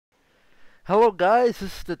Hello guys,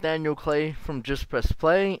 this is Nathaniel Clay from Just Press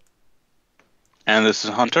Play, And this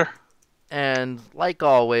is Hunter. and like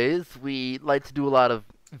always, we like to do a lot of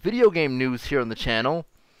video game news here on the channel,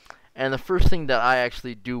 and the first thing that I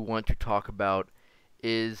actually do want to talk about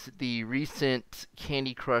is the recent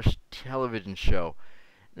Candy Crush television show.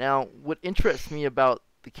 Now, what interests me about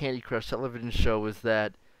the Candy Crush television show is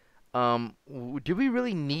that, do we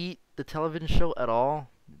really need the television show at all?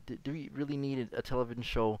 Do we really need a television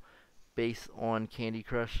show based on Candy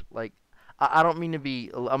Crush? Like, I don't mean to be.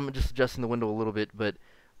 I'm just adjusting the window a little bit, but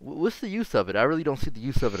what's the use of it? I really don't see the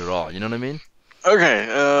use of it at all. You know what I mean? Okay,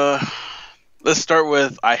 let's start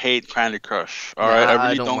with I hate Candy Crush. All Yeah, right, I I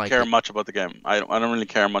really don't don't like care it. much about the game. I don't really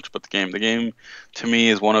care much about the game. The game, to me,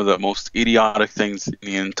 is one of the most idiotic things in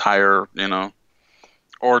the entire,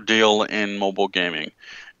 ordeal in mobile gaming.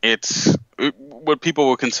 It's what people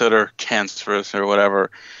would consider cancerous or whatever,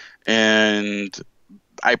 and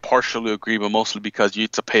I partially agree, but mostly because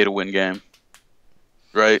it's a pay-to-win game,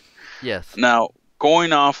 right? Yes. Now,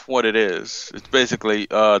 going off what it is, it's basically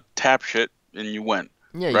tap shit and you win,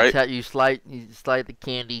 Yeah, right? you slide the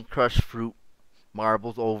Candy Crush fruit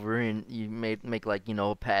marbles over, and you make like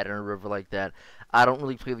a pattern or whatever like that. I don't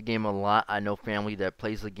really play the game a lot. I know family that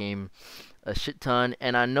plays the game a shit ton,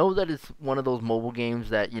 and I know that it's one of those mobile games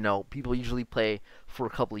that people usually play for a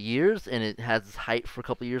couple of years, and it has its hype for a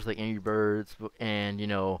couple of years, like Angry Birds and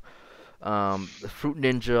Fruit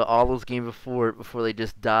Ninja, all those games before they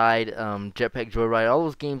just died. Jetpack Joyride, all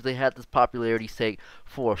those games they had this popularity sake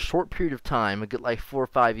for a short period of time, a good like 4 or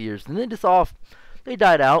 5 years, and then they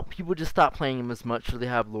died out. People just stopped playing them as much, so they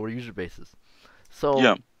have lower user bases. So,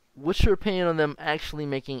 Yeah. what's your opinion on them actually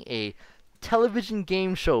making a television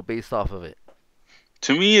game show based off of it?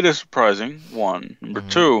 To me, it is surprising. One. Number Hmm.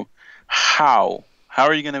 two, how? How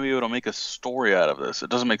are you going to be able to make a story out of this? It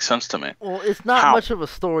doesn't make sense to me. Well, it's not How? much of a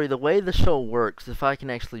story. The way the show works, if I can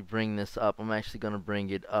actually bring this up, I'm actually going to bring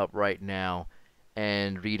it up right now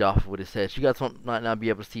and read off of what it says. You guys might not be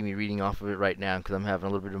able to see me reading off of it right now because I'm having a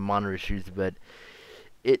little bit of monitor issues, but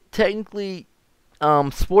it technically,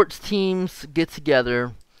 sports teams get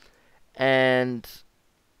together and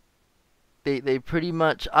they pretty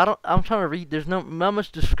much, I'm trying to read. There's not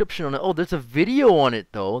much description on it. Oh, there's a video on it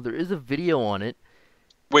though. There is a video on it.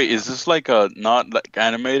 Wait, is this like a not like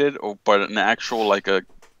animated or but an actual like a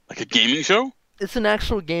gaming show? It's an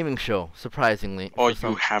actual gaming show, surprisingly, Oh,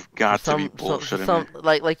 you have got to be for bullshitting me. some,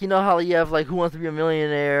 like how you have like Who Wants to Be a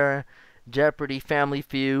Millionaire, Jeopardy, Family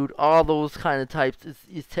Feud, all those kind of types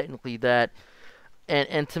is technically that.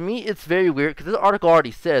 And to me, it's very weird because this article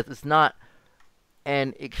already says it's not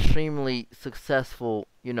an extremely successful,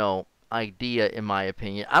 idea in my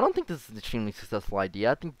opinion. I don't think this is an extremely successful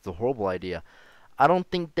idea. I think it's a horrible idea. I don't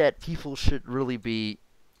think that people should really be,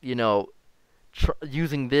 you know,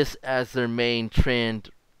 using this as their main trend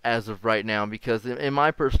as of right now, because in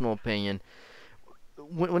my personal opinion,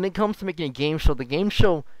 when it comes to making a game show, the game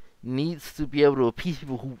show needs to be able to appease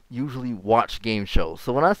people who usually watch game shows.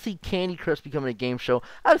 So when I see Candy Crush becoming a game show,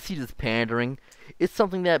 I see this pandering. It's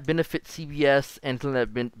something that benefits CBS and something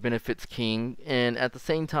that benefits King, and at the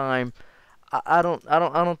same time, I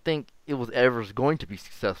don't think it was ever going to be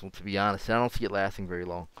successful. To be honest, and I don't see it lasting very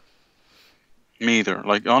long. Me either.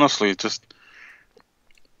 Like honestly, just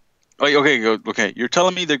like okay, okay. You're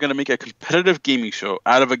telling me they're gonna make a competitive gaming show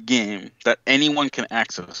out of a game that anyone can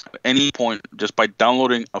access at any point just by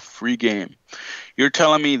downloading a free game. You're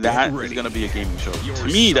telling me Get that is ready. gonna be a gaming show. Your To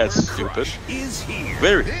me, that's summer stupid. crush is here.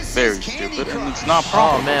 Very, This is very Candy stupid, and it's Crush. not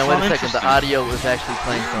Oh profitable. man, It's wait not a second. The interesting. audio is actually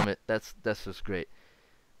playing from it. That's just great.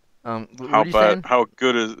 How What are you bad? saying? How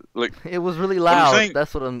good is like? It was really What I'm loud. saying?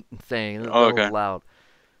 That's what I'm saying. That Oh, was okay. loud.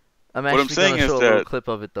 I'm What I'm actually saying gonna is show a little that clip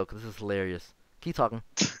of it though, because this is hilarious. Keep talking.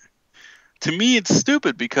 to me, it's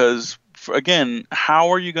stupid because again, how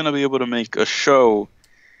are you gonna be able to make a show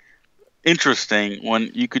interesting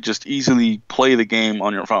when you could just easily play the game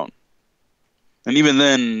on your phone? And even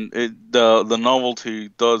then, the novelty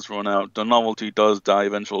does run out. The novelty does die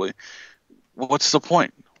eventually. What's the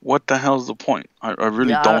point? What the hell's the point? I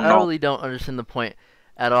really Yeah, don't I know. really don't understand the point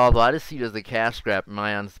at all, though. I just see it as a cash grab, in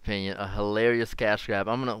my honest opinion. A hilarious cash grab.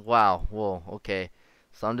 Wow, whoa, okay.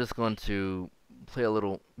 So I'm just going to play a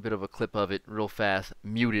little bit of a clip of it real fast.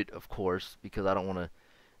 Mute it, of course, because I don't want to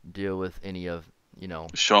deal with any of.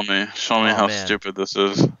 Show me Oh, how man. stupid this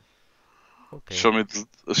is. Okay. Show me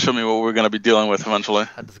what we're gonna be dealing with eventually.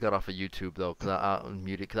 I just got off of YouTube, though, because I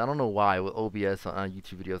muted, because I don't know why. With OBS on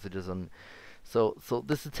YouTube videos, it just. So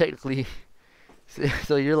this is technically.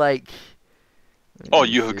 So you're like. Oh, Let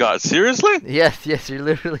me you have see. got seriously? Yes, yes, you're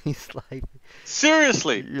literally swiping.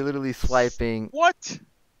 Seriously? You're literally swiping What?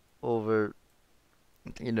 over,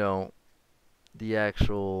 you know, the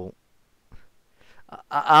actual.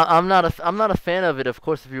 I'm not a fan of it. Of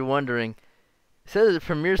course, if you're wondering, it says it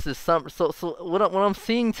premieres this summer. So what I'm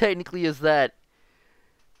seeing technically is that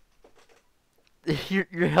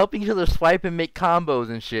you're helping each other swipe and make combos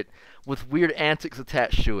and shit with weird antics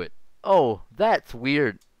attached to it. Oh, that's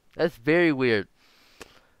weird. That's very weird.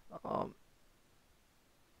 Um,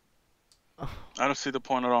 I don't see the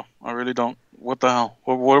point at all. I really don't. What the hell?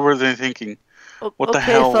 What were they thinking? What the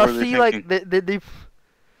okay, hell so I were they see thinking? like they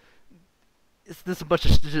it's just a bunch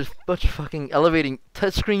of fucking elevating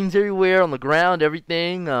touchscreens everywhere on the ground,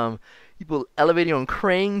 everything. People elevating on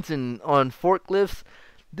cranes and on forklifts.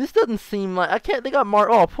 This doesn't seem like I can't. They got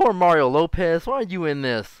Oh, poor Mario Lopez. Why are you in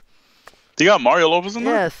this? They got Mario Lopez in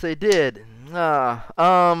there? Yes, they did.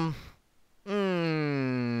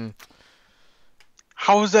 Hmm.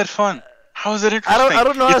 How is that fun? How is that interesting? I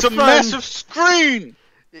don't know. It's It's a fun. massive screen.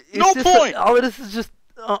 It's No just point. all of this is just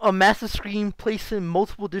a massive screen placed in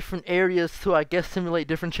multiple different areas to, I guess, simulate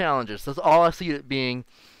different challenges. That's all I see it being.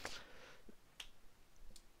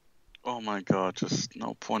 Oh my god, just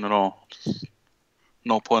no point at all. Just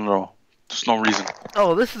no point at all. Just no reason.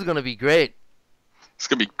 Oh, this is gonna be great. It's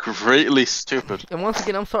gonna be greatly stupid. And once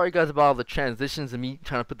again, I'm sorry guys about all the transitions and me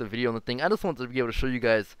trying to put the video on the thing. I just wanted to be able to show you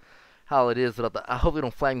guys how it is. I hope they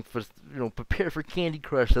don't flag me for, prepare for Candy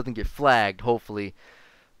Crush doesn't get flagged. Hopefully,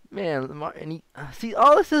 man. See,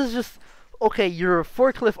 all this is just okay. You're a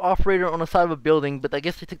forklift operator on the side of a building, but I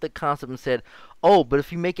guess they took the concept and said, oh, but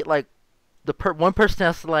if you make it like one person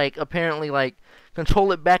has to like apparently like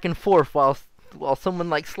control it back and forth while someone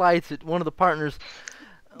like slides it. One of the partners.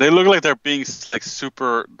 They look like they're being like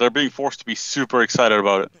super. They're being forced to be super excited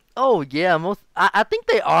about it. Oh yeah, I think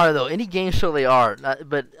they are though. Any game show they are,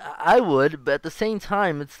 but I would. But at the same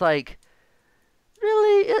time, it's like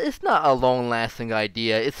really, it's not a long-lasting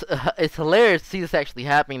idea. It's hilarious to see this actually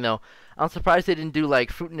happening though. I'm surprised they didn't do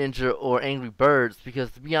like Fruit Ninja or Angry Birds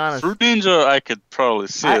because to be honest, Fruit Ninja, I could probably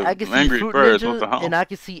see. I could see Angry Fruit Birds, Ninja what the hell? and I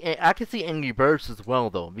could see Angry Birds as well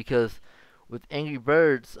though because with Angry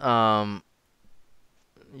Birds,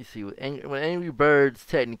 you see with Angry Birds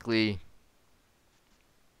technically.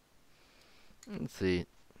 Let's see.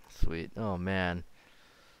 Sweet. Oh, man.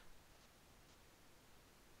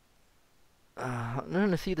 I'm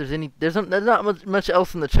trying to see if there's any... There's not much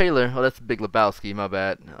else in the trailer. Oh, that's Big Lebowski. My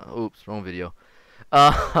bad. Oops, wrong video.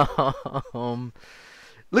 Um,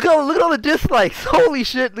 look at all the dislikes. Holy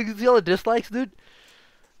shit. Look, see all the dislikes, dude?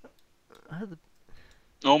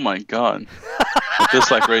 Oh, my God. The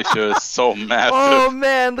dislike ratio is so massive. Oh,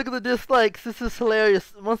 man. Look at the dislikes. This is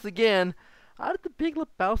hilarious. Once again... How did the Big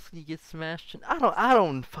Lebowski get smashed? I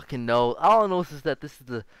don't fucking know. All I know is that this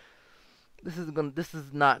is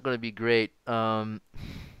not gonna be great. Oh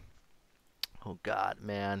God,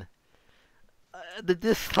 man. The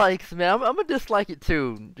dislikes, man. I'm gonna dislike it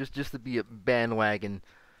too, just to be a bandwagon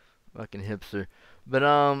fucking hipster. But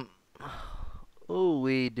oh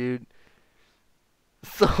wait, dude.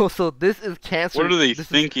 So this is cancer. What are they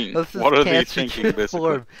thinking? This is What are they cancer thinking, trip basically?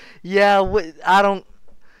 form. Yeah, I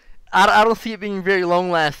don't see it being very long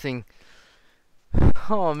lasting.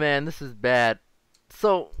 Oh man, this is bad.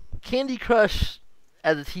 So, Candy Crush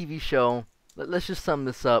as a TV show, let's just sum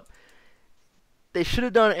this up. They should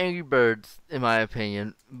have done Angry Birds, in my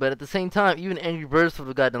opinion, but at the same time, even Angry Birds would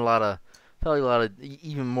have gotten probably a lot of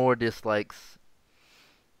even more dislikes.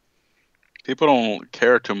 People don't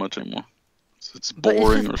care too much anymore. It's But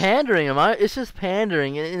boring. it's just pandering, it's just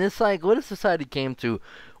pandering, and it's like, what has society came to?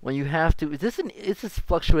 When you have to, is this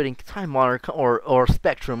fluctuating Time Warner or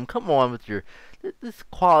Spectrum? Come on with your, this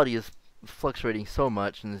quality is fluctuating so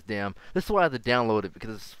much in this damn. This is why I have to download it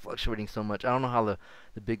because it's fluctuating so much. I don't know how the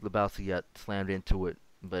Big Lebowski got slammed into it,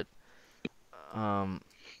 but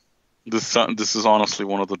This is honestly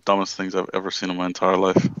one of the dumbest things I've ever seen in my entire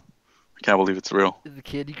life. I can't believe it's real. the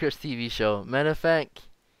Candy Crush TV show. Matter of fact,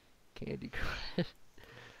 Candy Crush.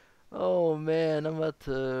 Oh man, I'm about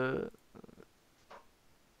to.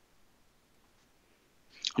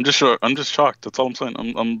 I'm just shocked. That's all I'm saying.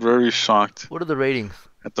 I'm very shocked What are the ratings?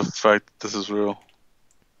 at the fact that this is real.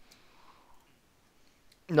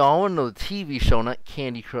 No, I want to know the TV show, not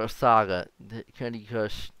Candy Crush Saga. The Candy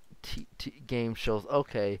Crush game shows.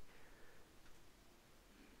 Okay.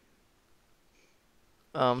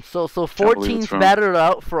 So Can't 4 believe teams it's real. battered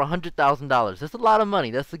out for $100,000. That's a lot of money.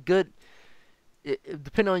 That's a good.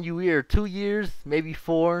 Depending on year, 2 years, maybe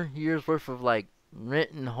 4 years worth of like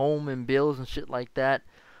rent and home and bills and shit like that.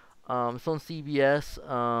 It's on CBS.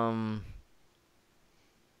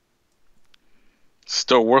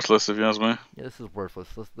 Still worthless, if you ask me. Yeah, this is worthless.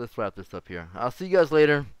 Let's wrap this up here. I'll see you guys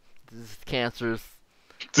later. This is Cancers.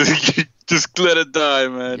 Just let it die,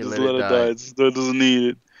 man. You Just let it let it die. die. It doesn't need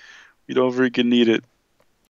it. You don't freaking need it.